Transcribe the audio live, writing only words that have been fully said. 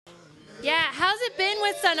Yeah, how's it been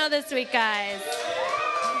with Sano this week, guys?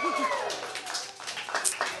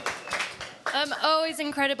 I'm always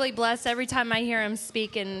incredibly blessed every time I hear him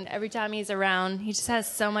speak and every time he's around. He just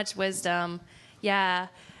has so much wisdom. Yeah.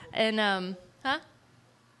 And,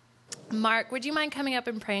 Mark, would you mind coming up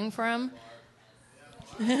and praying for him?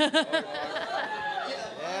 Yeah,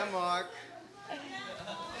 Mark.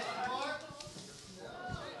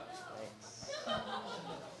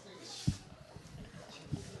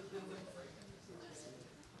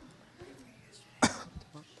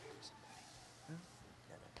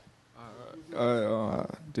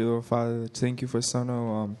 Dear Lord Father, thank you for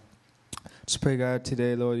Sono. Just pray, God,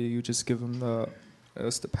 today, Lord, you just give him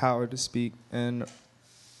us the power to speak, and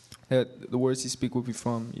that the words he speak will be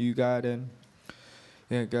from you, God, and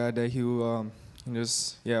yeah, God, that he will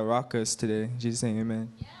just rock us today. In Jesus' name,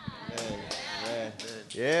 amen.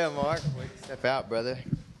 Yeah, Mark. Way to step out, brother.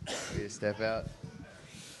 Way to step out.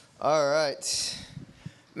 All right.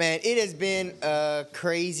 Man, it has been a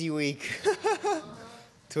crazy week.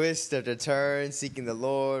 Twist after turn, seeking the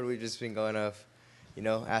Lord. We've just been going off,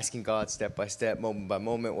 asking God step by step, moment by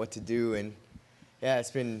moment, what to do. And yeah,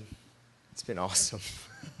 it's been awesome.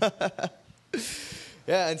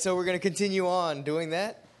 Yeah, and so we're going to continue on doing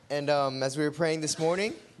that. And as we were praying this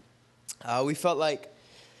morning, we felt like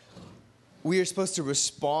we are supposed to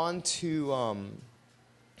respond to,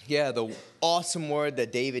 the awesome word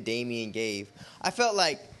that David Damien gave. I felt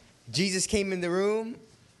like Jesus came in the room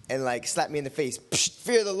and slapped me in the face.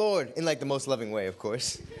 Fear the Lord, in the most loving way, of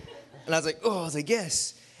course. And I was like,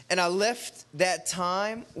 yes. And I left that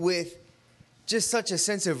time with just such a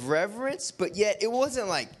sense of reverence, but yet it wasn't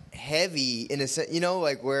heavy in a sense,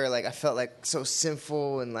 where I felt so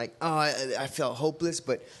sinful and I felt hopeless.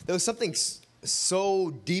 But there was something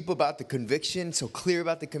so deep about the conviction, so clear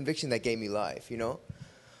about the conviction that gave me life,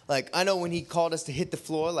 I know when he called us to hit the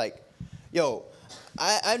floor,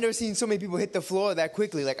 I've never seen so many people hit the floor that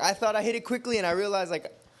quickly. I thought I hit it quickly, and I realized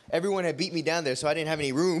everyone had beat me down there, so I didn't have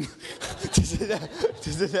any room to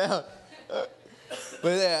sit down. But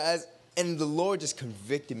yeah, and the Lord just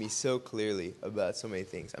convicted me so clearly about so many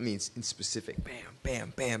things. I mean, in specific, bam,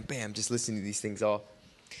 bam, bam, bam, just listening to these things all.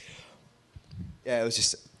 Yeah, it was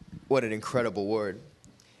just, what an incredible word.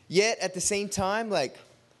 Yet, at the same time,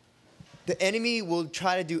 the enemy will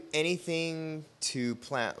try to do anything to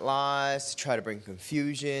plant lies, to try to bring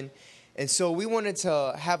confusion. And so we wanted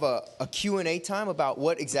to have a Q&A time about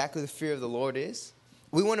what exactly the fear of the Lord is.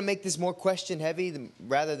 We want to make this more question heavy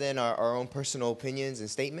rather than our own personal opinions and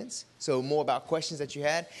statements. So more about questions that you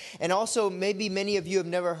had. And also maybe many of you have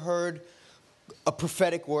never heard a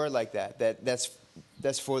prophetic word like that's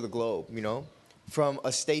for the globe, from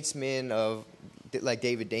a statesman like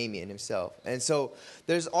David Damien himself. And so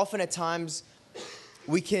there's often at times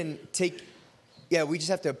we can we just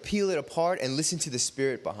have to peel it apart and listen to the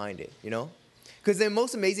spirit behind it, Because the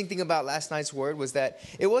most amazing thing about last night's word was that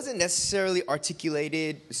it wasn't necessarily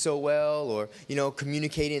articulated so well or,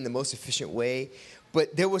 communicated in the most efficient way,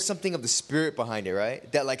 but there was something of the spirit behind it,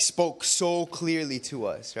 right? That spoke so clearly to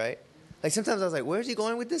us, right? Sometimes I was like, where's he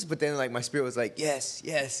going with this? But then my spirit was like, yes,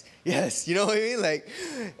 yes, yes. You know what I mean?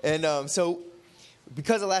 And so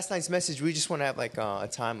because of last night's message, we just want to have a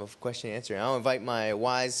time of question and answer. And I'll invite my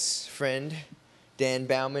wise friend, Dan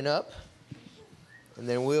Bauman, up. And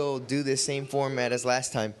then we'll do the same format as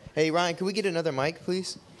last time. Hey, Ryan, can we get another mic,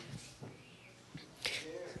 please?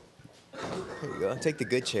 There you go. Take the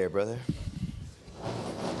good chair, brother.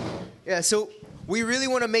 Yeah, so we really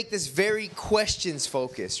want to make this very questions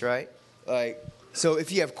focused, right? So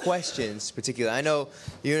if you have questions, particularly, I know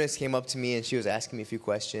Eunice came up to me and she was asking me a few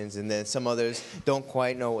questions, and then some others don't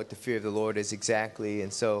quite know what the fear of the Lord is exactly,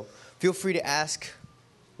 and so feel free to ask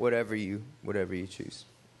whatever you choose.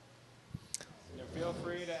 Feel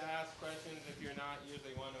free to ask questions if you're not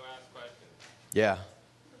usually one who asks questions. Yeah.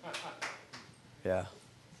 Yeah.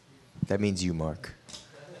 That means you, Mark.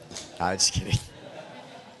 I'm just kidding.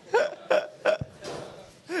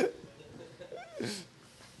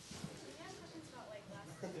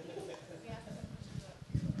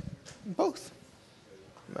 Both.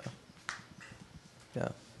 No.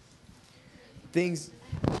 No. Things.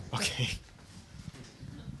 Okay.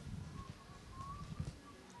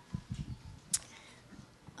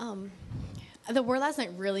 The word last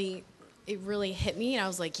night really hit me, and I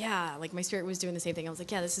was like, yeah, my spirit was doing the same thing. I was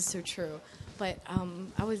like, yeah, this is so true. But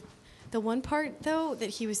the one part though that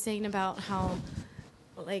he was saying about how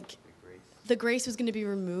the grace was going to be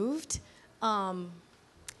removed,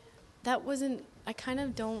 that wasn't. I kind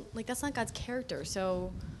of don't that's not God's character.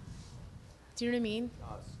 So, do you know what I mean?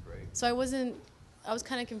 Oh, that's great. So I was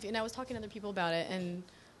kind of confused, and I was talking to other people about it, and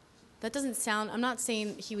that doesn't sound, I'm not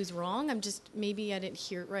saying he was wrong. I'm just, maybe I didn't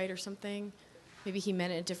hear it right or something. Maybe he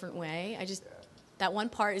meant it a different way. That one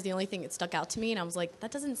part is the only thing that stuck out to me, and I was like,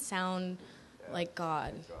 that doesn't sound like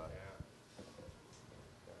God.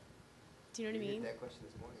 Do you know what I mean?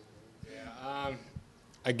 Yeah.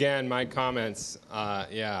 Again, my comments.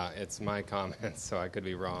 It's my comments, so I could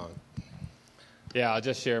be wrong. Yeah, I'll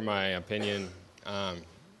just share my opinion.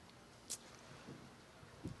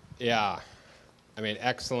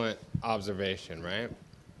 Excellent observation, right?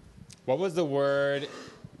 What was the word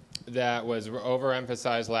that was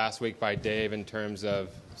overemphasized last week by Dave in terms of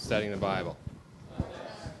studying the Bible?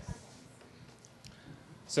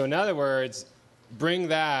 So in other words, bring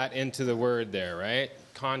that into the word there, right?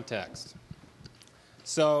 Context.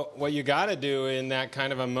 So what you got to do in that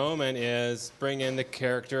kind of a moment is bring in the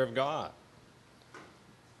character of God.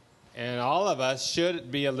 And all of us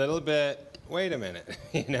should be a little bit, wait a minute,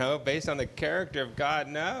 based on the character of God,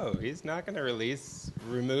 no, he's not going to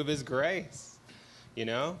remove his grace,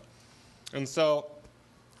 And so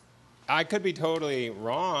I could be totally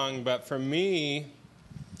wrong, but for me,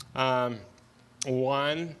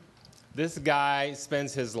 this guy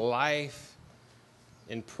spends his life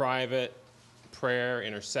in private prayer,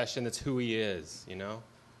 intercession. That's who he is,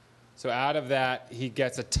 So out of that, he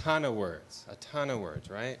gets a ton of words,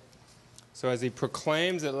 right? So as he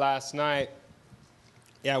proclaims it last night,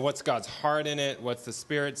 what's God's heart in it? What's the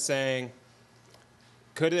Spirit saying?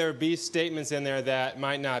 Could there be statements in there that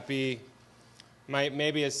maybe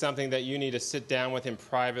is something that you need to sit down with him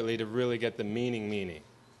privately to really get the meaning,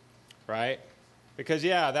 right? Because,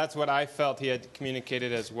 that's what I felt he had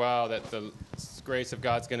communicated as well, that the grace of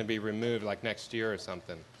God's going to be removed like next year or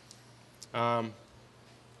something.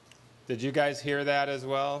 Did you guys hear that as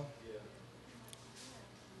well?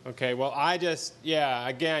 Yeah. Okay, well, I just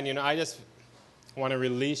want to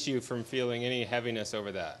release you from feeling any heaviness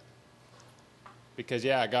over that. Because,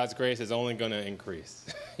 God's grace is only going to increase,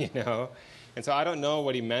 And so I don't know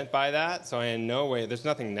what he meant by that, so in no way, there's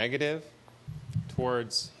nothing negative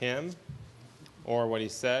towards him or what he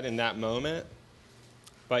said in that moment.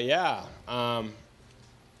 But I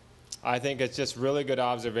think it's just really good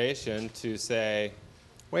observation to say,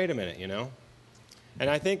 wait a minute, And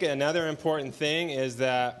I think another important thing is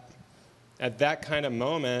that at that kind of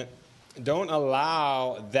moment, don't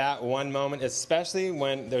allow that one moment, especially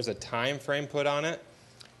when there's a time frame put on it,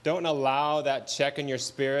 don't allow that check in your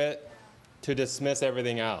spirit to dismiss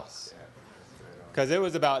everything else. Because it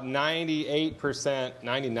was about 98%,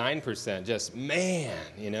 99% just,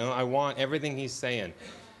 I want everything he's saying.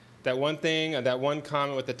 That one thing, that one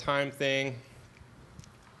comment with the time thing,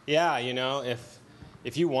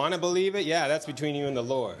 if you want to believe it, that's between you and the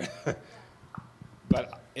Lord.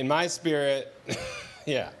 But in my spirit,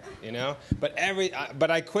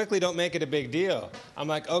 But I quickly don't make it a big deal. I'm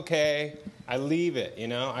like, okay, I leave it,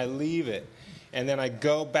 I leave it. And then I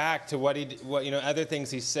go back to what other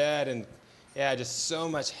things he said, and just so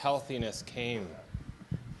much healthiness came.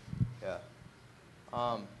 Yeah.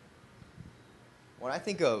 When I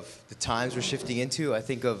think of the times we're shifting into, I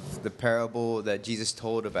think of the parable that Jesus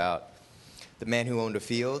told about the man who owned a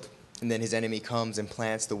field, and then his enemy comes and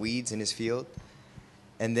plants the weeds in his field.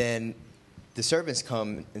 And then the servants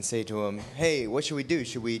come and say to him, hey, what should we do?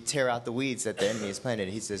 Should we tear out the weeds that the enemy has planted?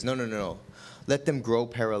 He says, no. Let them grow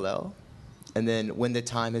parallel. And then when the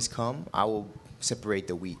time has come, I will separate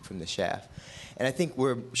the wheat from the chaff. And I think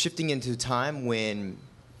we're shifting into a time when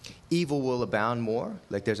evil will abound more,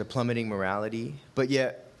 like there's a plummeting morality. But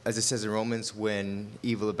yet, as it says in Romans, when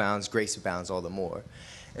evil abounds, grace abounds all the more.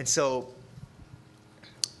 And so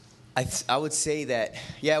I would say that,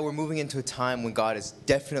 we're moving into a time when God is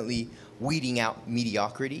definitely weeding out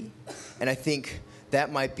mediocrity. And I think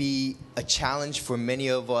that might be a challenge for many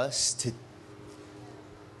of us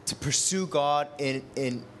to pursue God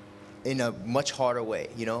in a much harder way,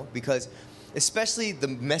 because especially the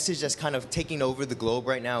message that's kind of taking over the globe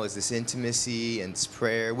right now is this intimacy and this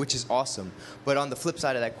prayer, which is awesome. But on the flip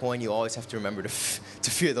side of that coin, you always have to remember to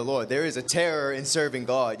fear the Lord. There is a terror in serving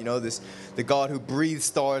God, the God who breathes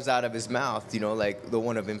stars out of his mouth, like the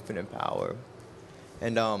one of infinite power.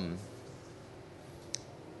 And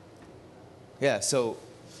so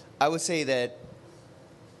I would say that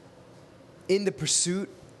in the pursuit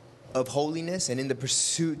of holiness and in the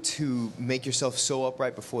pursuit to make yourself so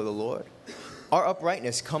upright before the Lord, our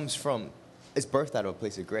uprightness is birthed out of a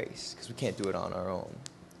place of grace, because we can't do it on our own.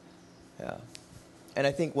 Yeah. And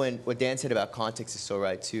I think what Dan said about context is so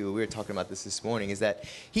right, too. We were talking about this morning, is that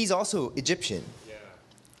he's also Egyptian. Yeah.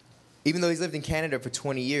 Even though he's lived in Canada for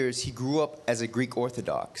 20 years, he grew up as a Greek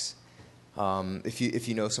Orthodox, if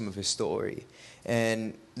you know some of his story.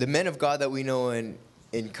 And the men of God that we know in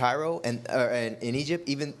in Cairo and in Egypt,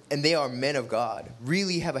 and they are men of God,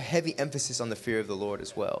 really have a heavy emphasis on the fear of the Lord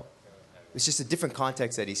as well. It's just a different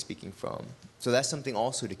context that he's speaking from. So that's something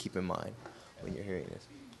also to keep in mind when you're hearing this.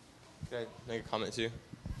 Can I make a comment too?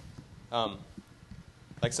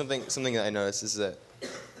 Like something that I noticed is that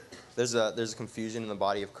there's a confusion in the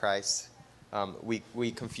body of Christ.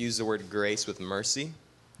 We confuse the word grace with mercy.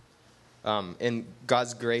 And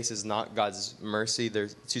God's grace is not God's mercy.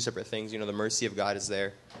 There's two separate things. The mercy of God is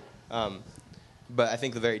there. But I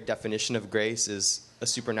think the very definition of grace is a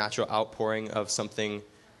supernatural outpouring of something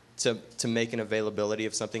to make an availability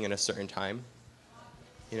of something in a certain time.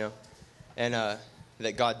 And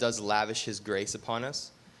that God does lavish his grace upon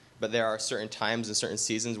us. But there are certain times and certain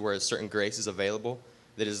seasons where a certain grace is available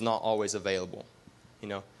that is not always available.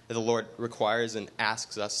 That the Lord requires and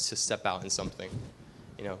asks us to step out in something.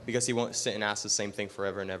 Because he won't sit and ask the same thing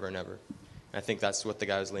forever and ever and ever. And I think that's what the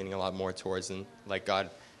guy was leaning a lot more towards, than like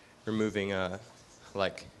God removing a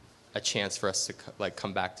chance for us to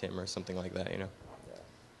come back to him or something like that.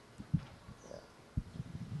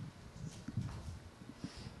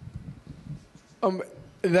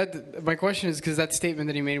 My question is because that statement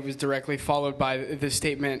that he made was directly followed by the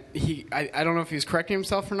statement. I don't know if he was correcting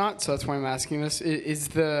himself or not, so that's why I'm asking this. Is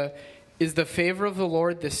the favor of the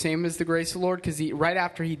Lord the same as the grace of the Lord? Because right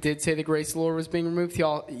after he did say the grace of the Lord was being removed,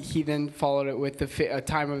 he then followed it with a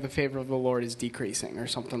time of the favor of the Lord is decreasing or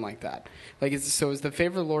something like that. So is the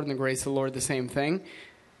favor of the Lord and the grace of the Lord the same thing?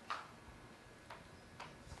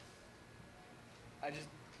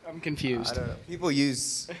 I'm confused. I don't know. People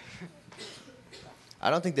use... I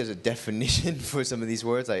don't think there's a definition for some of these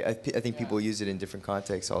words. I think people use it in different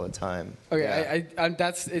contexts all the time. Okay,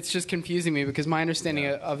 yeah. It's just confusing me because my understanding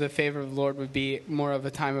of the favor of the Lord would be more of a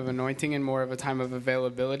time of anointing and more of a time of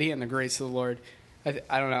availability, and the grace of the Lord,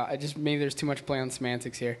 I don't know. Maybe there's too much play on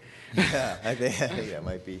semantics here. Yeah, I think that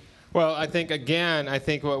might be. Well, I think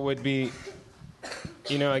what would be,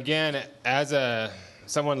 again, as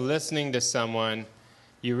someone listening to someone,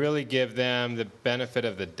 you really give them the benefit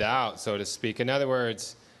of the doubt, so to speak. In other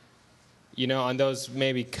words, on those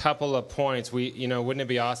maybe couple of points, wouldn't it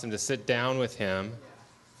be awesome to sit down with him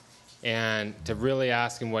and to really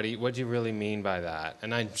ask him what do you really mean by that?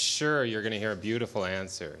 And I'm sure you're going to hear a beautiful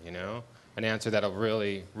answer, an answer that'll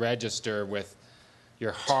really register with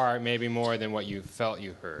your heart, maybe more than what you felt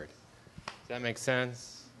you heard. Does that make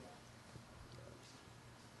sense?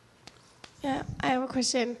 Yeah, I have a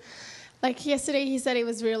question. Yesterday, he said it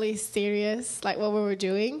was really serious, what we were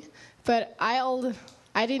doing. But I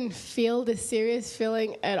didn't feel the serious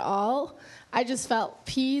feeling at all. I just felt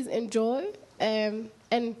peace and joy. And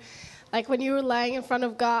when you were lying in front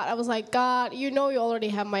of God, I was like, God, you already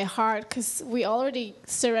have my heart because we already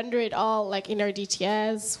surrendered it all, in our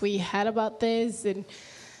DTS. We had about this. And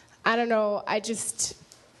I don't know,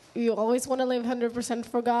 you always want to live 100%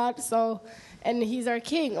 for God. And he's our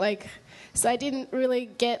king, So I didn't really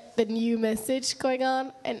get the new message going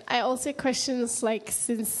on. And I also questions,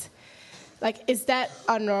 is that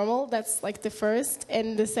abnormal? That's, the first.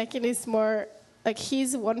 And the second is more,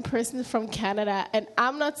 he's one person from Canada. And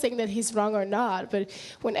I'm not saying that he's wrong or not, but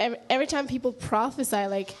every time people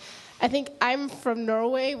prophesy, I think I'm from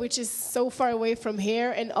Norway, which is so far away from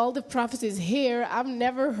here, and all the prophecies here I've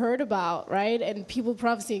never heard about, right? And people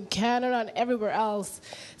prophesy in Canada and everywhere else.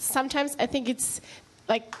 Sometimes I think it's,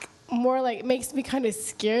 more makes me kind of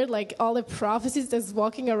scared, all the prophecies that's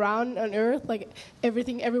walking around on earth,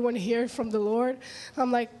 everything everyone hears from the Lord.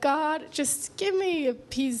 I'm like, God, just give me a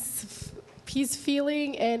peace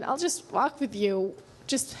feeling, and I'll just walk with you.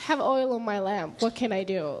 Just have oil on my lamp. What can I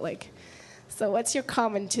do? So what's your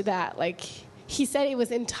comment to that? He said it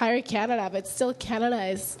was entire Canada, but still Canada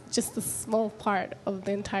is just a small part of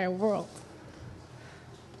the entire world.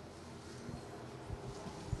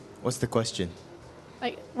 What's the question?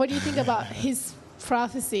 What do you think about his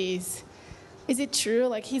prophecies? Is it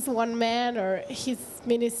true? He's one man, or his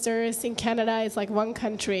ministers in Canada is one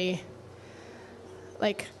country?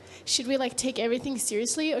 Should we take everything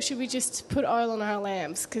seriously, or should we just put oil on our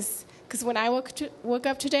lamps? Because when I woke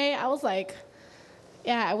up today, I was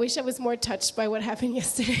I wish I was more touched by what happened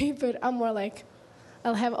yesterday, but I'm more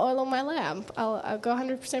I'll have oil on my lamp. I'll go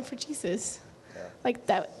 100% for Jesus. Yeah.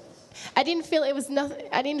 That. I didn't feel it was nothing.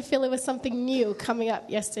 I didn't feel it was something new coming up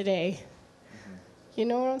yesterday. Mm-hmm. You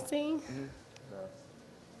know what I'm saying? Mm-hmm.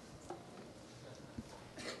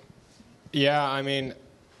 Yeah,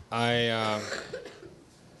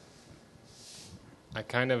 I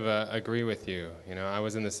kind of agree with you. I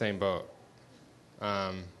was in the same boat.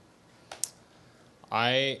 I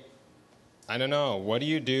don't know. What do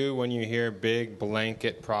you do when you hear big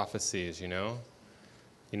blanket prophecies?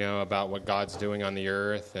 about what God's doing on the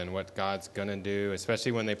earth and what God's going to do,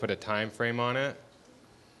 especially when they put a time frame on it.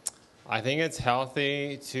 I think it's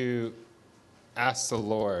healthy to ask the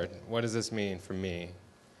Lord, what does this mean for me?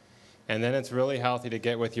 And then it's really healthy to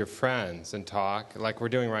get with your friends and talk like we're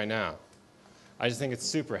doing right now. I just think it's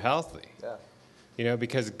super healthy. Yeah.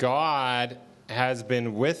 Because God has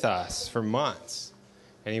been with us for months.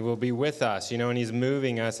 And he will be with us, and he's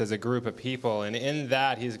moving us as a group of people. And in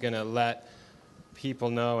that, he's going to let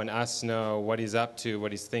people know and us know what he's up to,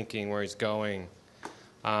 what he's thinking, where he's going.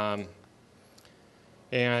 And,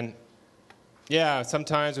 yeah,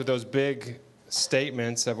 sometimes with those big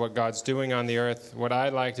statements of what God's doing on the earth, what I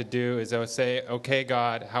like to do is I would say, okay,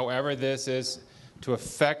 God, however this is to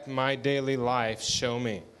affect my daily life, show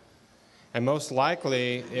me. And most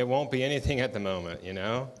likely, it won't be anything at the moment,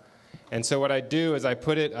 And so what I do is I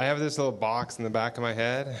have this little box in the back of my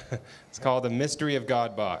head. It's called the Mystery of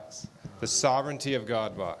God box, the Sovereignty of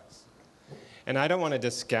God box. And I don't want to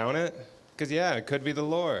discount it, because, it could be the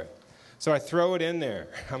Lord. So I throw it in there.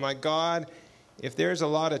 I'm like, God, if there's a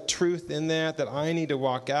lot of truth in that I need to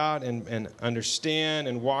walk out and understand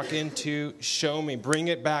and walk into, show me, bring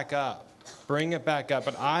it back up. Bring it back up.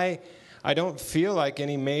 But I don't feel like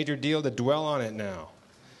any major deal to dwell on it now.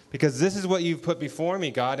 Because this is what you've put before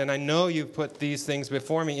me, God, and I know you've put these things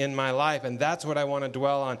before me in my life, and that's what I want to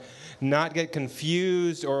dwell on. Not get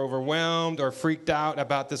confused or overwhelmed or freaked out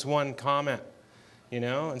about this one comment,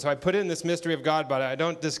 And so I put it in this mystery of God, but I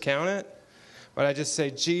don't discount it. But I just say,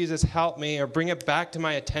 Jesus, help me, or bring it back to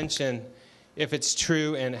my attention if it's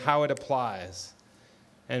true and how it applies.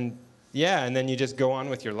 And, and then you just go on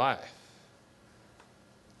with your life.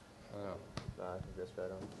 I think that's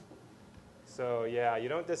right on. So, you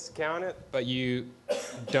don't discount it, but you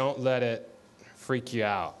don't let it freak you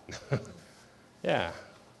out. Yeah.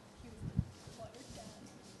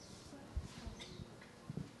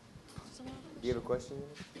 Do you have a question?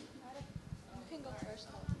 You can go first.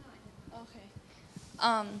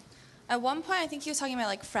 Okay. At one point, I think he was talking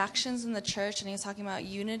about fractions in the church, and he was talking about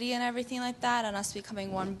unity and everything like that, and us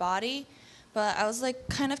becoming one body. But I was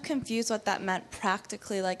kind of confused what that meant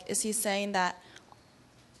practically. Is he saying that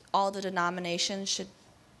all the denominations should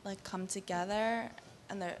come together,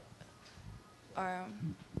 and or?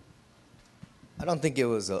 I don't think it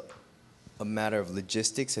was a matter of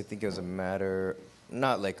logistics. I think it was a matter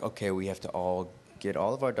not okay, we have to all get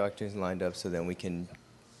all of our doctrines lined up so then we can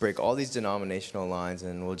break all these denominational lines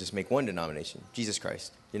and we'll just make one denomination, Jesus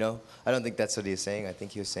Christ. I don't think that's what he was saying. I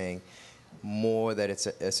think he was saying more that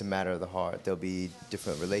it's a matter of the heart. There'll be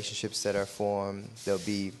different relationships that are formed.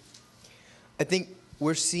 I think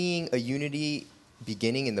we're seeing a unity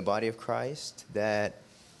beginning in the body of Christ that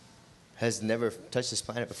has never touched this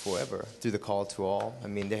planet before ever through the call to all. I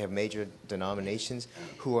mean, they have major denominations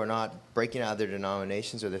who are not breaking out of their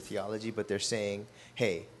denominations or their theology, but they're saying,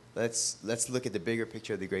 hey, let's look at the bigger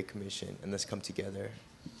picture of the Great Commission and let's come together.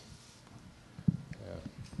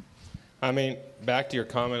 I mean, back to your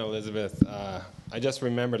comment, Elizabeth, I just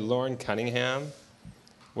remembered Lauren Cunningham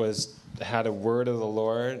had a word of the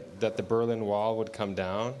Lord that the Berlin Wall would come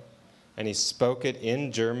down, and he spoke it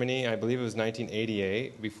in Germany, I believe it was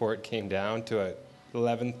 1988, before it came down to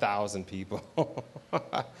 11,000 people.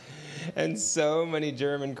 And so many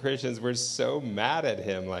German Christians were so mad at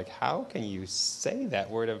him, how can you say that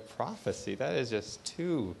word of prophecy? That is just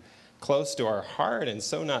too close to our heart and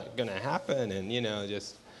so not going to happen, and,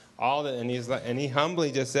 just... and he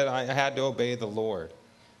humbly just said, I had to obey the Lord,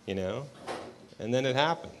 and then it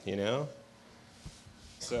happened,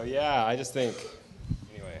 So, I just think,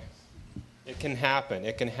 anyway, it can happen.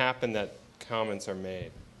 It can happen that comments are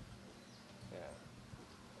made.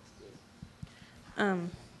 I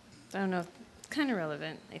don't know, it's kind of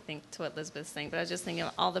relevant, I think, to what Elizabeth's saying, but I was just thinking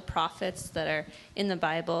of all the prophets that are in the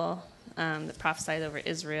Bible that prophesied over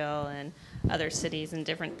Israel and other cities and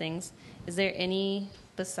different things. Is there any,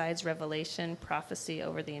 besides Revelation, prophecy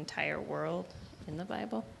over the entire world in the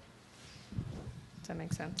Bible? Does that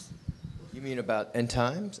make sense? You mean about end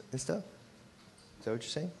times and stuff? Is that what you're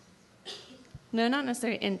saying? No, not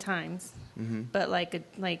necessarily end times, Mm-hmm. but like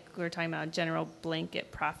we're talking about a general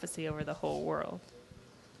blanket prophecy over the whole world.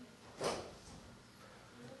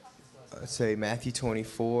 I'd say Matthew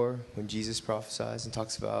 24, when Jesus prophesies and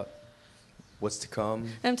talks about what's to come.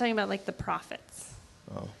 I'm talking about the prophets.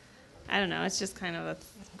 Oh. I don't know. It's just kind of a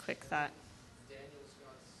quick thought. Daniel's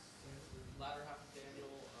got the latter half of Daniel.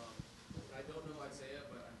 I don't know Isaiah,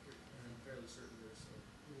 but I'm fairly certain there's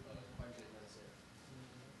quite a bit in Isaiah.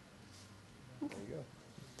 There you go.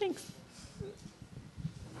 Thanks.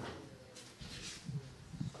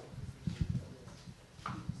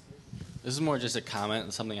 This is more just a comment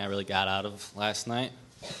and something I really got out of last night.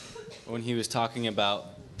 when he was talking about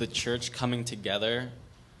the church coming together,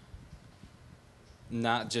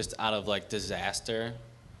 not just out of like disaster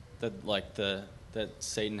that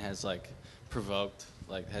Satan has like provoked,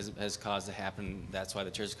 like has caused to happen. That's why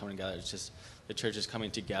the church is coming together. It's just the church is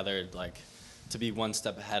coming together like to be one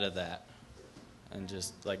step ahead of that, and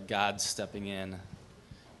just like God stepping in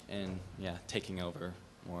and taking over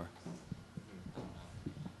more.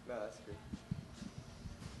 No, that's good.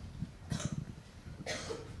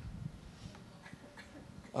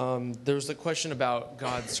 There was a question about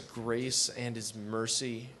God's grace and His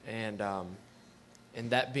mercy, and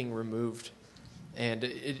that being removed, and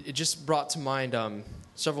it just brought to mind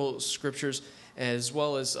several scriptures, as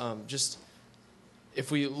well as just if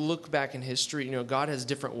we look back in history, God has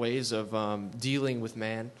different ways of dealing with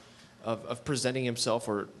man, of presenting Himself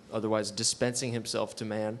or otherwise dispensing Himself to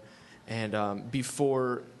man, and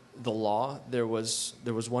before the law, there was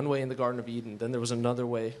one way in the Garden of Eden, then there was another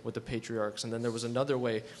way with the patriarchs, and then there was another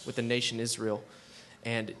way with the nation Israel.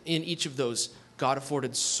 And in each of those, God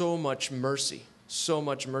afforded so much mercy, so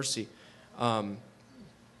much mercy. The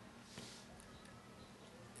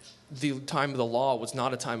time of the law was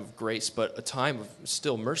not a time of grace, but a time of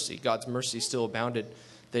still mercy. God's mercy still abounded.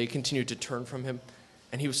 They continued to turn from Him,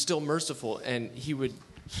 and He was still merciful, and He would,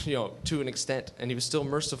 to an extent, and He was still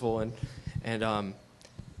merciful,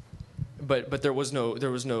 But there was no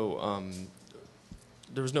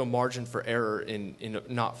margin for error in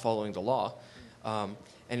not following the law,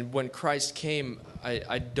 and when Christ came,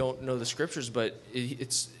 I don't know the scriptures, but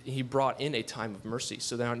He brought in a time of mercy.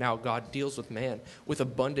 So now God deals with man with a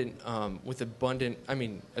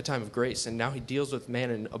time of grace, and now He deals with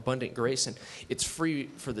man in abundant grace, and it's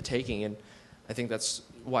free for the taking. And I think that's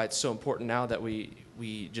why it's so important now that we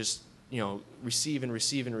just receive and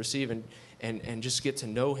receive and receive and just get to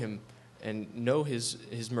know Him. And know His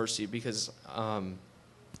mercy, because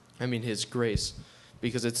His grace,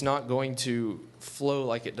 because it's not going to flow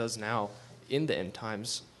like it does now in the end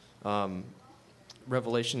times.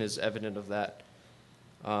 Revelation is evident of that.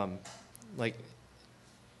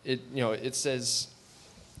 It says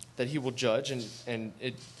that He will judge, and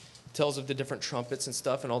it tells of the different trumpets and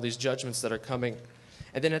stuff, and all these judgments that are coming.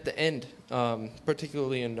 And then at the end,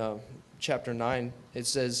 particularly in chapter 9, it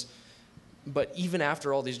says, but even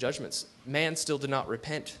after all these judgments, man still did not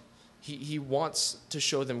repent. He wants to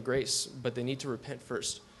show them grace, but they need to repent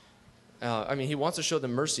first. He wants to show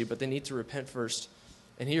them mercy, but they need to repent first.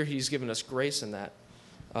 And here He's given us grace in that.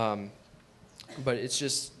 But it's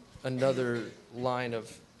just another line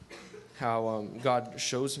of how God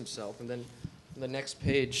shows Himself. And then the next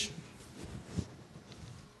page,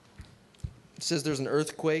 it says there's an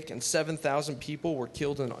earthquake, and 7,000 people were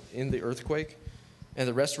killed in the earthquake. And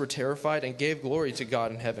the rest were terrified and gave glory to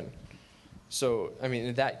God in heaven. So,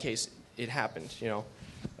 in that case, it happened,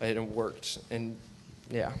 it worked. And,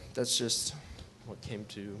 that's just what came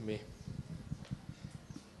to me.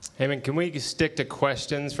 Hey, man, can we stick to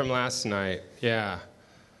questions from last night? Yeah.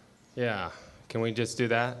 Can we just do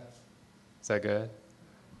that? Is that good?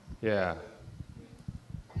 Yeah.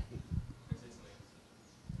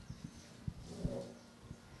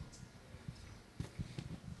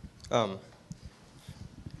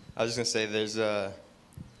 I was just gonna say there's a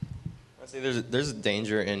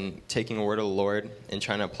danger in taking a word of the Lord and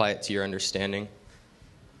trying to apply it to your understanding.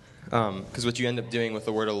 Because what you end up doing with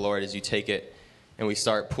the word of the Lord is you take it and we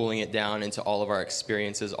start pulling it down into all of our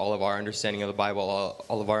experiences, all of our understanding of the Bible,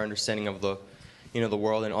 all of our understanding of the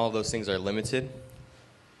world, and all of those things are limited.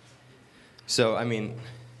 So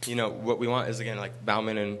what we want is, again, like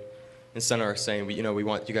Bauman and Senna are saying, we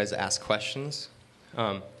want you guys to ask questions.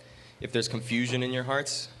 If there's confusion in your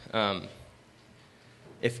hearts,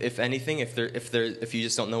 if anything, if you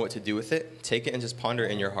just don't know what to do with it, take it and just ponder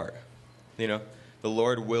it in your heart. The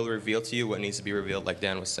Lord will reveal to you what needs to be revealed, like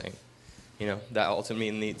Dan was saying. That ultimately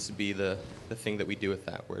needs to be the thing that we do with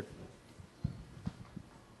that word.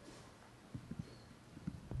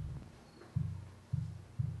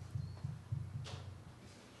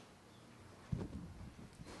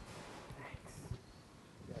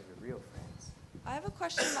 I have a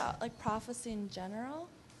question about prophecy in general.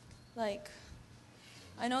 I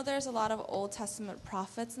know there's a lot of Old Testament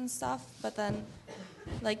prophets and stuff, but then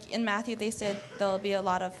in Matthew they said there'll be a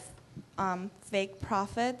lot of fake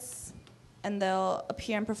prophets, and they'll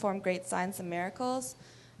appear and perform great signs and miracles.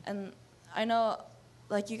 And I know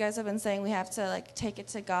you guys have been saying we have to take it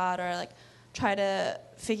to God or try to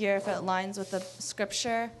figure if it aligns with the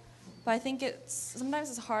scripture. But I think sometimes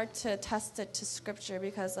it's hard to test it to scripture,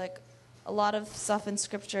 because a lot of stuff in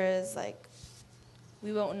scripture is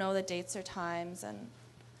we won't know the dates or times, and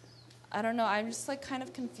I don't know, I'm just kind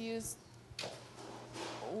of confused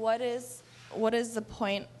what is the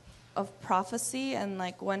point of prophecy, and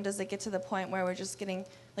like when does it get to the point where we're just getting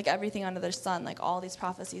like everything under the sun, like all these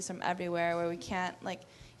prophecies from everywhere, where we can't like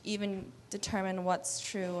even determine what's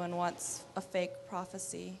true and what's a fake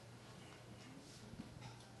prophecy?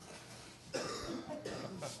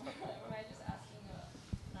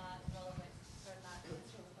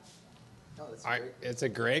 It's a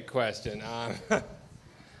great question. I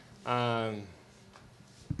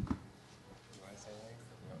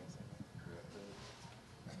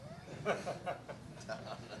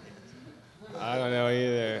don't know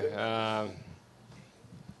either.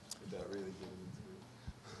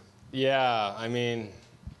 Yeah, I mean,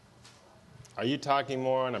 are you talking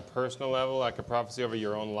more on a personal level, like a prophecy over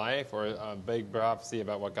your own life, or a big prophecy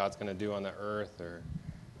about what God's going to do on the earth? Or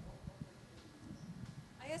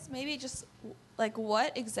I guess maybe just like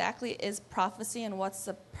what exactly is prophecy and what's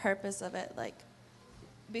the purpose of it? Like,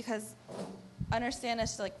 because understand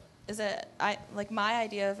it's like, is it, my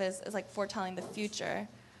idea of it is like foretelling the future,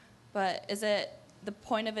 but is it, the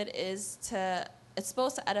point of it is to, it's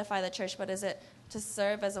supposed to edify the church, but is it to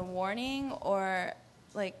serve as a warning, or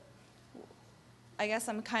like, I guess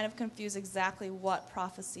I'm kind of confused exactly what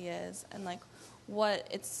prophecy is and like what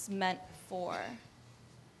it's meant for. And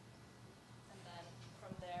then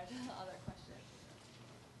from there to the other question.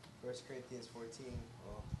 1 Corinthians 14.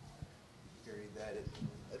 Well, you can read that.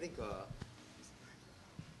 I think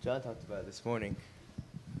John talked about it this morning.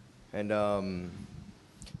 And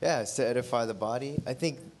yeah, it's to edify the body. I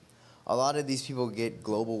think a lot of these people get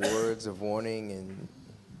global words of warning and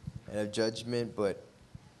of judgment, but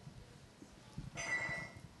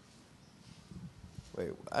wait,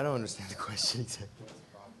 I don't understand the question exactly.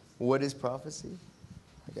 What is prophecy?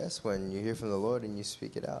 I guess when you hear from the Lord and you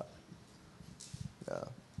speak it out. No.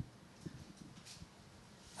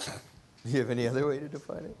 Do you have any other way to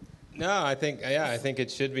define it? no, I think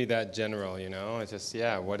it should be that general. You know, it's just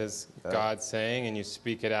what is God saying, and you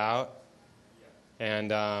speak it out.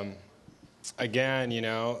 And again,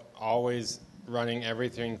 always running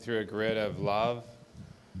everything through a grid of love.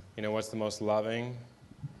 What's the most loving?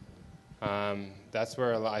 That's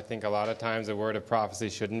where I think a lot of times the word of prophecy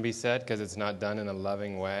shouldn't be said, because it's not done in a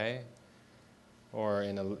loving way, or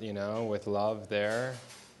in a with love there.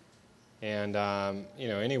 And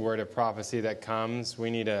any word of prophecy that comes, we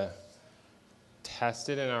need to test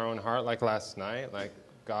it in our own heart, like last night. Like,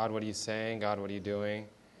 God, what are you saying? God, what are you doing?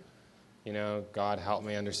 God, help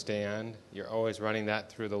me understand. You're always running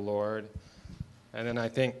that through the Lord. And then I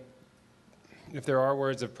think if there are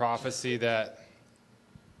words of prophecy that,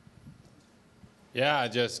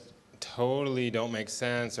 just totally don't make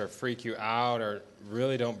sense or freak you out or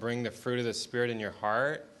really don't bring the fruit of the Spirit in your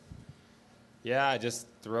heart, just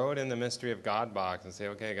throw it in the mystery of God box and say,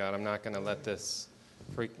 okay, God, I'm not going to let this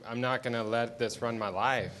run my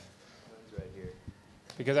life. Right here.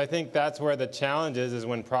 Because I think that's where the challenge is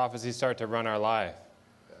when prophecies start to run our life.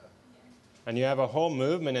 And you have a whole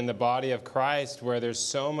movement in the body of Christ where there's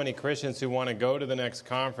so many Christians who want to go to the next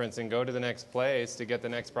conference and go to the next place to get the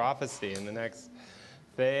next prophecy and the next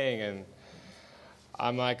thing. And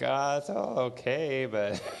I'm like, it's all okay,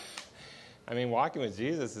 but I mean, walking with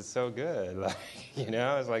Jesus is so good. Like,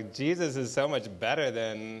 it's like Jesus is so much better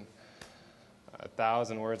than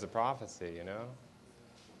 1,000 words of prophecy,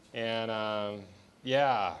 And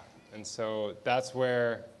and so that's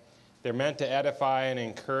where they're meant to edify and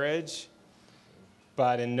encourage,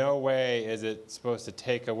 but in no way is it supposed to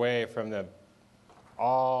take away from the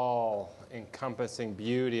all-encompassing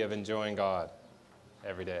beauty of enjoying God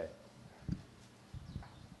every day.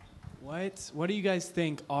 What do you guys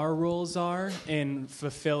think our roles are in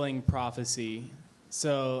fulfilling prophecy?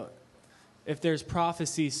 So if there's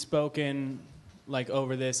prophecy spoken like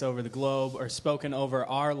over the globe, or spoken over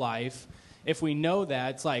our life, if we know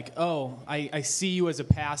that, it's like, I see you as a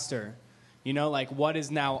pastor. Like, what is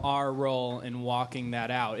now our role in walking that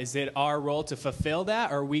out? Is it our role to fulfill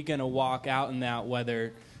that, or are we going to walk out in that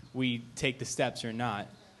whether we take the steps or not?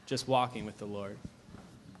 Just walking with the Lord.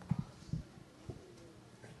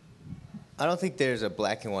 I don't think there's a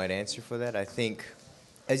black and white answer for that. I think,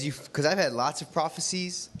 because I've had lots of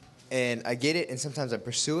prophecies, and I get it, and sometimes I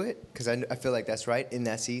pursue it because I feel like that's right in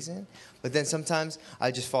that season. But then sometimes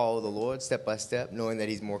I just follow the Lord step by step, knowing that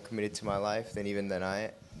He's more committed to my life than even I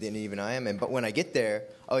am. But when I get there,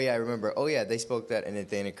 I remember. They spoke that, and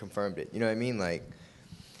then it confirmed it. You know what I mean? Like,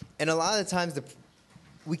 and a lot of the times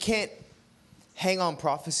we can't hang on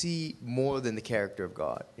prophecy more than the character of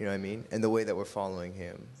God. You know what I mean? And the way that we're following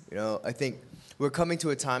Him. I think we're coming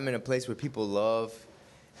to a time and a place where people love.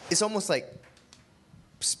 It's almost like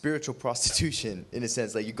spiritual prostitution in a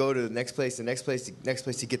sense. Like, you go to the next place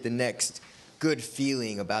to get the next good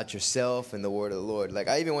feeling about yourself and the word of the Lord. Like,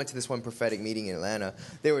 I even went to this one prophetic meeting in Atlanta.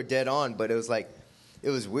 They were dead on, but it was like,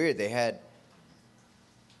 it was weird. You had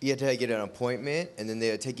to get an appointment, and then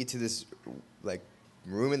they would take you to this, like,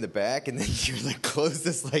 room in the back, and then you would, like, close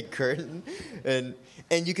this, like, curtain. And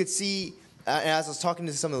you could see, and as I was talking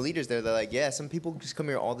to some of the leaders there, they're like, yeah, some people just come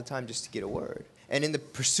here all the time just to get a word. And in the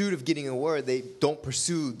pursuit of getting a word, they don't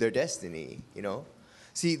pursue their destiny, you know?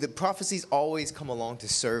 See, the prophecies always come along to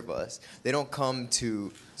serve us. They don't come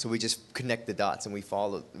to, so we just connect the dots and we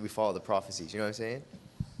follow the prophecies. You know what I'm saying?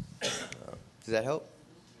 Does that help?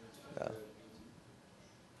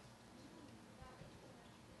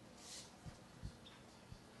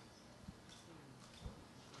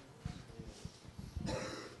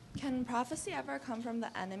 Can prophecy ever come from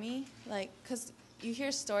the enemy? Like, because you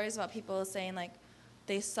hear stories about people saying, like,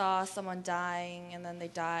 they saw someone dying and then they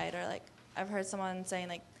died. Or, like, I've heard someone saying,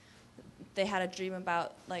 like, they had a dream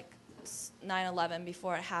about, like, 9/11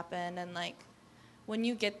 before it happened. And, like, when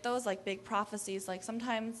you get those, like, big prophecies, like,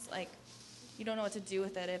 sometimes, like, you don't know what to do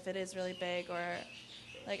with it if it is really big. Or,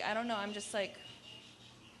 like, I don't know. I'm just, like,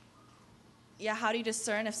 yeah, how do you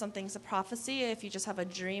discern if something's a prophecy, if you just have a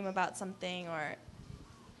dream about something, or...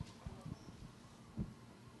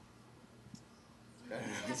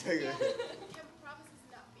 Can prophecies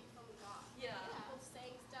not be from God? Yeah. People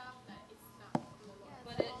saying stuff that it's not from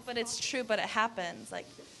the Lord. But it's true, but it happens. Like,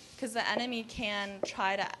 because the enemy can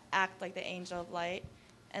try to act like the angel of light.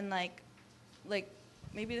 And, like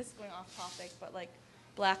maybe this is going off topic, but, like,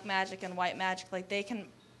 black magic and white magic, like,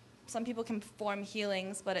 some people can perform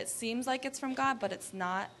healings, but it seems like it's from God, but it's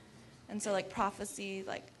not. And so, like, prophecy,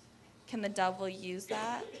 like, can the devil use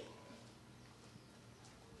that?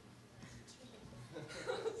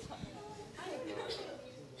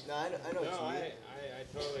 No, I know what you mean. I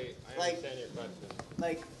totally Like- understand your question.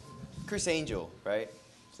 Like Chris Angel, right?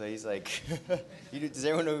 So he's like, does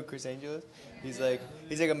everyone know who Chris Angel is? He's like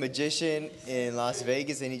a magician in Las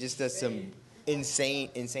Vegas, and he just does some insane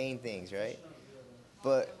things, right?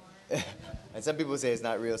 But and some people say it's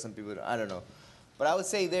not real, some people don't, I don't know. But I would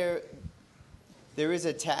say there is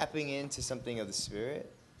a tapping into something of the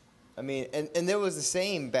Spirit. I mean, and there was the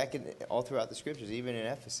same all throughout the scriptures, even in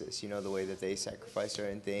Ephesus, you know, the way that they sacrifice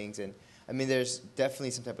certain things. And I mean, there's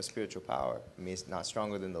definitely some type of spiritual power. I mean, it's not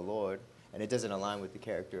stronger than the Lord, and it doesn't align with the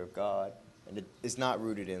character of God, and it's not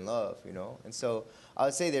rooted in love, you know. And so I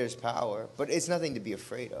would say there's power, but it's nothing to be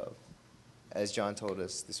afraid of. As John told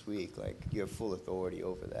us this week, like, you have full authority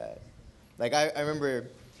over that. Like, I remember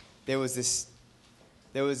there was this,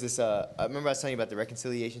 I remember I was telling you about the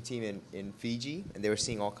reconciliation team in Fiji, and they were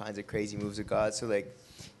seeing all kinds of crazy moves of God. So, like,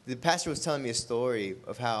 the pastor was telling me a story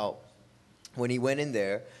of how when he went in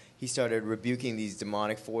there, he started rebuking these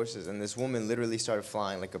demonic forces, and this woman literally started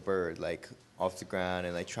flying like a bird, like, off the ground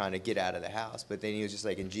and, like, trying to get out of the house. But then he was just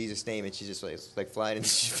like, in Jesus' name, and she just, like flying, and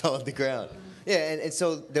she fell on the ground. Yeah, and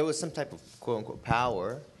so there was some type of quote-unquote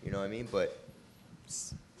power, you know what I mean? But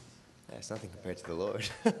it's nothing compared to the Lord.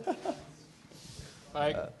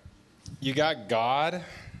 Like, you got God.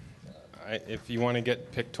 If you want to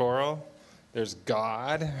get pictorial, there's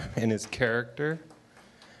God and his character.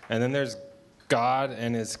 And then there's God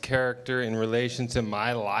and his character in relation to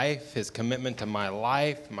my life, his commitment to my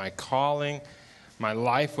life, my calling, my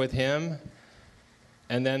life with him.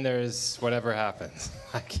 And then there's whatever happens.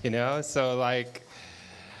 Like, you know? So, like,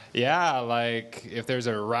 yeah, like, if there's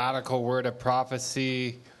a radical word of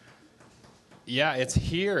prophecy, yeah, it's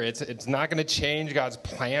here. It's not going to change God's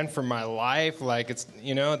plan for my life. Like, it's,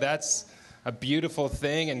 you know, that's a beautiful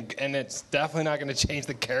thing, and it's definitely not going to change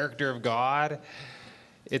the character of God.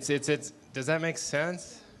 It's does that make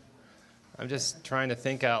sense? I'm just trying to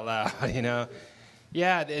think out loud, you know.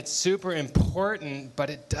 Yeah, it's super important, but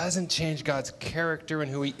it doesn't change God's character and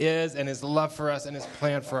who he is and his love for us and his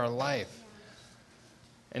plan for our life.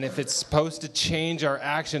 And if it's supposed to change our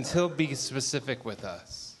actions, he'll be specific with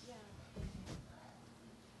us.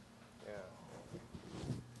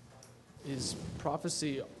 Is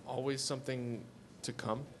prophecy always something to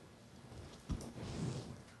come?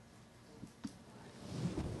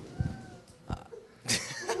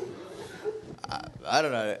 I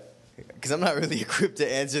don't know, because I'm not really equipped to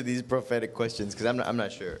answer these prophetic questions, because I'm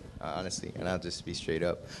not sure, honestly, and I'll just be straight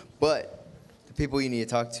up. But the people you need to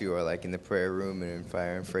talk to are, like, in the prayer room and in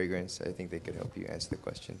Fire and Fragrance. I think they could help you answer the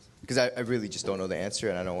questions, because I really just don't know the answer,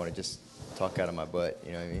 and I don't want to just talk out of my butt,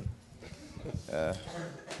 you know what I mean?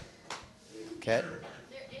 Kat?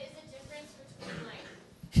 There is a difference between, like,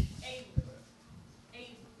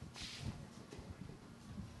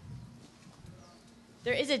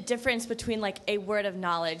 there is a difference between, like, a word of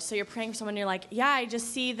knowledge. So you're praying for someone, and you're like, yeah, I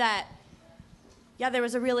just see that yeah, there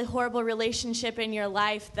was a really horrible relationship in your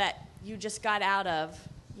life that you just got out of,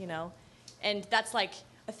 you know, and that's like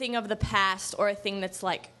a thing of the past or a thing that's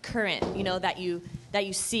like current, you know, that you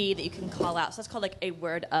see, that you can call out. So that's called like a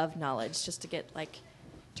word of knowledge, just to get like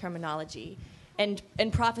terminology. And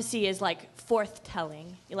prophecy is like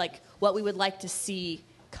forthtelling, like what we would like to see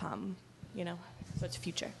come, you know, so it's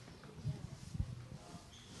future.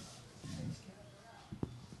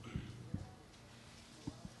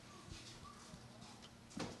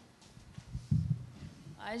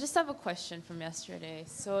 I just have a question from yesterday.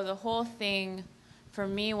 So the whole thing, for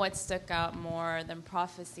me, what stuck out more than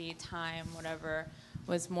prophecy, time, whatever,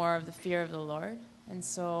 was more of the fear of the Lord. And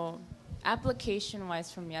so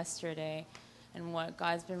application-wise from yesterday and what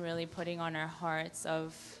God's been really putting on our hearts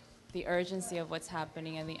of the urgency of what's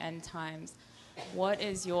happening in the end times, what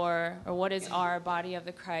is our body of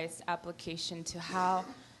the Christ application to how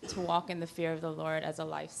to walk in the fear of the Lord as a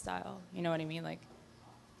lifestyle? You know what I mean? Like,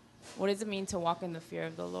 what does it mean to walk in the fear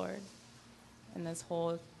of the Lord? And this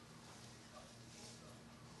whole...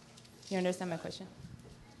 You understand my question?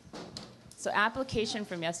 So application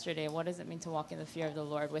from yesterday, what does it mean to walk in the fear of the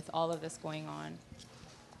Lord with all of this going on?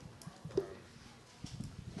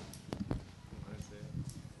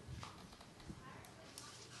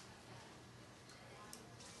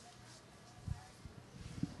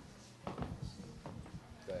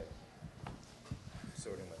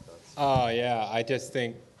 Oh, yeah. I just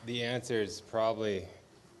think the answer is probably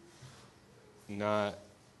not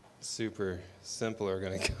super simple or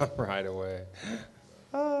going to come right away.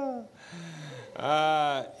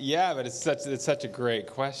 Yeah, but it's such a great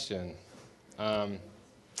question. And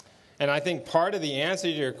I think part of the answer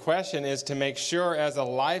to your question is to make sure as a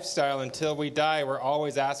lifestyle until we die, we're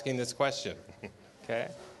always asking this question. Okay?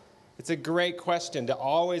 It's a great question to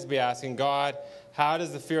always be asking God, how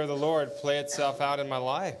does the fear of the Lord play itself out in my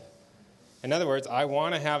life? In other words, I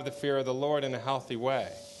want to have the fear of the Lord in a healthy way.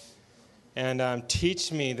 And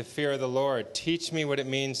teach me the fear of the Lord. Teach me what it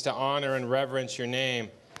means to honor and reverence your name.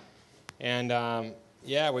 And,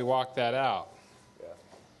 we walk that out. Yeah.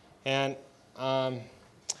 And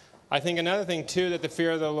I think another thing, too, that the fear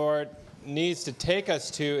of the Lord needs to take us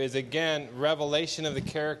to is, again, revelation of the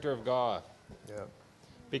character of God. Yeah.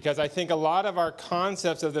 Because I think a lot of our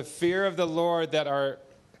concepts of the fear of the Lord that are,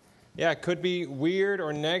 could be weird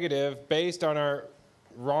or negative based on our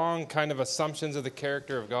wrong kind of assumptions of the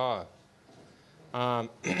character of God. Should I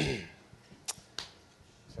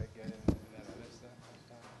get into that other stuff?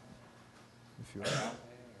 If you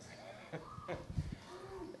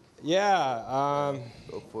want.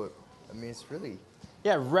 Go for it. I mean, it's really...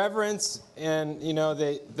 Yeah, reverence, and,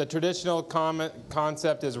 the traditional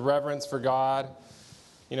concept is reverence for God.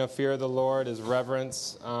 Fear of the Lord is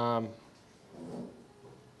reverence. I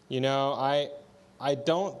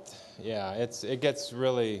don't... Yeah, it gets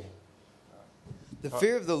really... The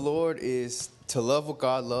fear of the Lord is to love what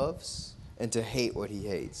God loves and to hate what he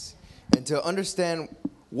hates. And to understand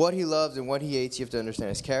what he loves and what he hates, you have to understand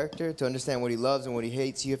his character. To understand what he loves and what he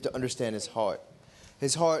hates, you have to understand his heart.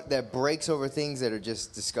 His heart that breaks over things that are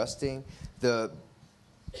just disgusting. The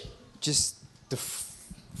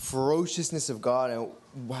ferociousness of God and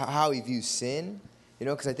how he views sin.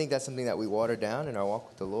 Because I think that's something that we water down in our walk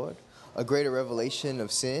with the Lord. A greater revelation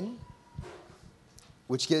of sin,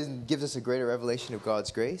 which gives us a greater revelation of God's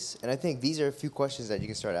grace. And I think these are a few questions that you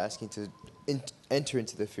can start asking to enter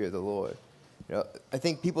into the fear of the Lord. I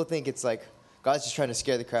think people think it's like God's just trying to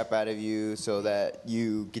scare the crap out of you so that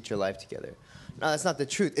you get your life together. No, that's not the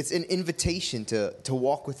truth. It's an invitation to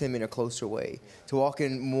walk with him in a closer way, to walk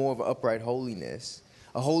in more of an upright holiness,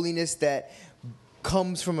 a holiness that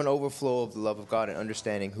comes from an overflow of the love of God and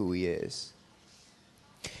understanding who he is.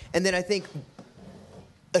 And then I think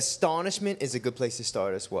astonishment is a good place to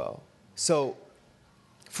start as well. So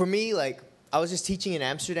for me, I was just teaching in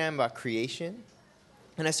Amsterdam about creation,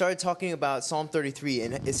 and I started talking about Psalm 33,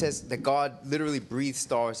 and it says that God literally breathes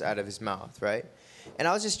stars out of his mouth, right? And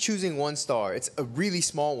I was just choosing one star. It's a really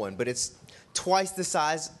small one, but it's twice the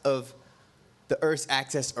size of the Earth's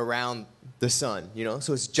axis around the sun,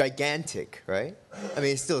 So it's gigantic, right? I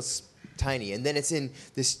mean, it's still tiny. And then it's in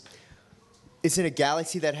a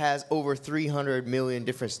galaxy that has over 300 million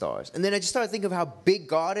different stars. And then I just started thinking of how big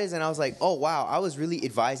God is, and I was like, oh, wow, I was really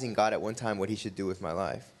advising God at one time what he should do with my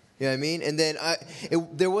life. You know what I mean? And then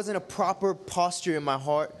there wasn't a proper posture in my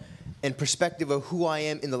heart and perspective of who I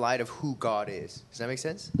am in the light of who God is. Does that make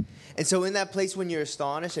sense? And so in that place when you're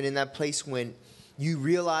astonished, and in that place when you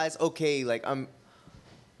realize, okay, let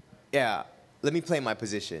me play my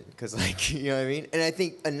position. Because, you know what I mean? And I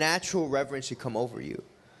think a natural reverence should come over you.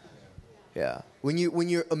 Yeah. When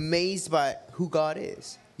you're amazed by who God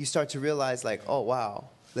is, you start to realize, like, oh, wow,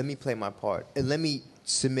 let me play my part. And let me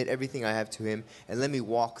submit everything I have to him. And let me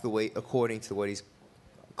walk the way according to what he's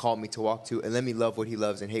called me to walk to. And let me love what he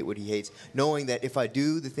loves and hate what he hates. Knowing that if I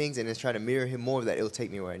do the things and just try to mirror him more, that it'll take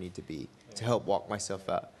me where I need to be to help walk myself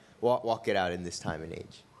out. Walk it out in this time and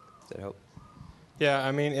age. Does that help? Yeah,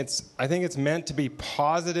 I mean, I think it's meant to be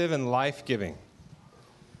positive and life-giving.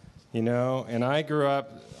 You know, and I grew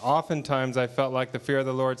up, oftentimes I felt like the fear of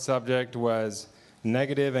the Lord subject was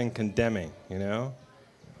negative and condemning, you know?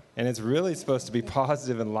 And it's really supposed to be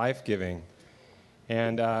positive and life-giving.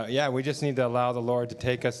 And, yeah, we just need to allow the Lord to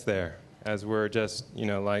take us there as we're just, you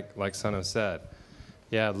know, like Sano said.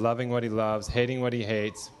 Yeah, loving what he loves, hating what he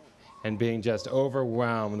hates, and being just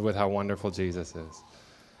overwhelmed with how wonderful Jesus is.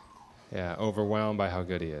 Yeah, overwhelmed by how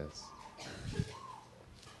good he is.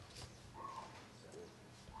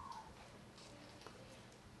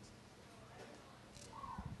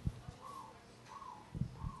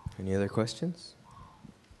 Any other questions?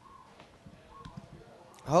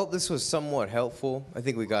 I hope this was somewhat helpful. I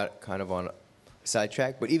think we got kind of on a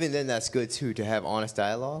sidetrack, but even then that's good too, to have honest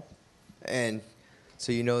dialogue. And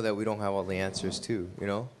so you know that we don't have all the answers too, you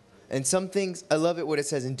know? And some things, I love it what it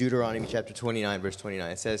says in Deuteronomy chapter 29, verse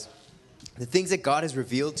 29. It says, the things that God has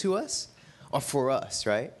revealed to us are for us,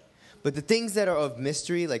 right? But the things that are of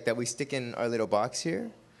mystery, like that we stick in our little box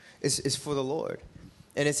here, is for the Lord.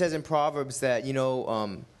 And it says in Proverbs that, you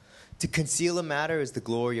know, to conceal a matter is the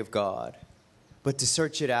glory of God, but to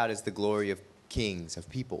search it out is the glory of kings, of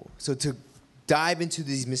people. So to dive into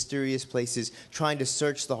these mysterious places, trying to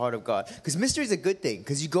search the heart of God. Because mystery is a good thing,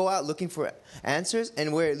 because you go out looking for answers,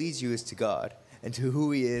 and where it leads you is to God, and to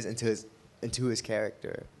who he is, and to his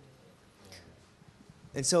character.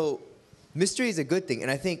 And so mystery is a good thing. And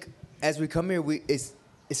I think as we come here, it's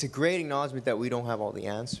a great acknowledgement that we don't have all the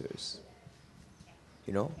answers.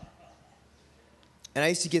 You know? And I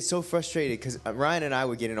used to get so frustrated because Ryan and I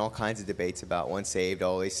would get in all kinds of debates about once saved,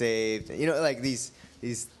 always saved. You know, like these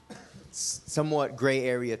somewhat gray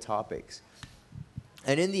area topics.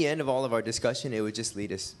 And in the end of all of our discussion, it would just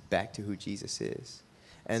lead us back to who Jesus is.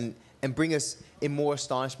 And bring us in more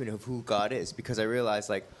astonishment of who God is. Because I realized,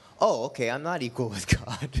 like, oh, okay, I'm not equal with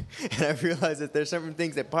God. And I realized that there's certain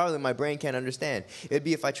things that probably my brain can't understand. It'd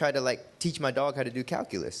be if I tried to, like, teach my dog how to do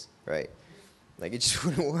calculus, right? Like, it just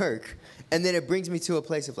wouldn't work. And then it brings me to a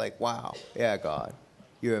place of, like, wow, yeah, God,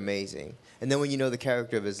 you're amazing. And then when you know the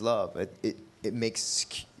character of his love, it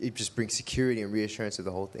just brings security and reassurance to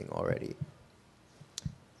the whole thing already.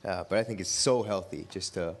 But I think it's so healthy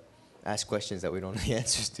just to ask questions that we don't know the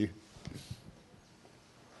answers to.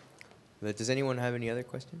 But does anyone have any other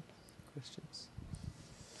questions?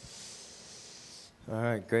 All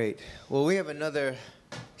right, great. Well, we have another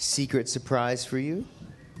secret surprise for you.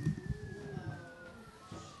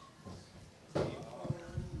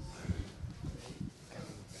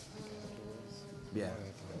 Yeah.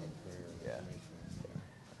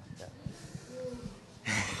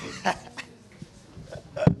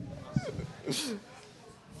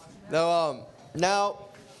 Now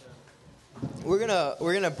we're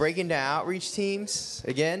gonna break into outreach teams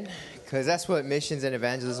again, because that's what missions and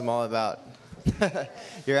evangelism all about.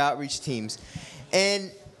 Your outreach teams,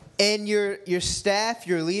 and your staff,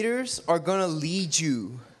 your leaders are gonna lead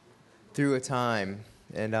you through a time,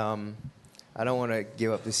 and I don't want to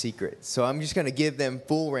give up the secret, so I'm just gonna give them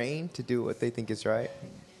full reign to do what they think is right.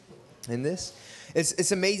 In this,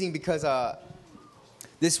 it's amazing because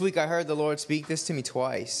this week I heard the Lord speak this to me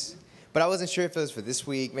twice. But I wasn't sure if it was for this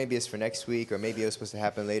week, maybe it's for next week, or maybe it was supposed to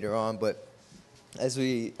happen later on. But as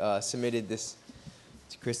we submitted this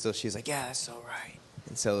to Crystal, she was like, yeah, that's so right.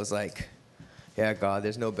 And so it was like, yeah, God,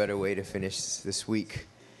 there's no better way to finish this week.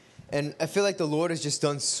 And I feel like the Lord has just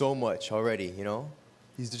done so much already, you know?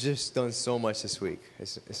 He's just done so much this week.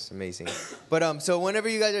 It's amazing. But so whenever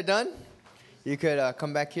you guys are done, you could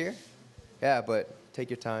come back here. Yeah, but take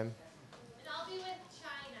your time. And I'll be with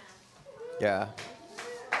China. Yeah.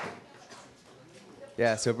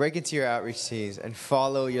 Yeah, so break into your outreach teams and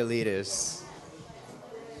follow your leaders.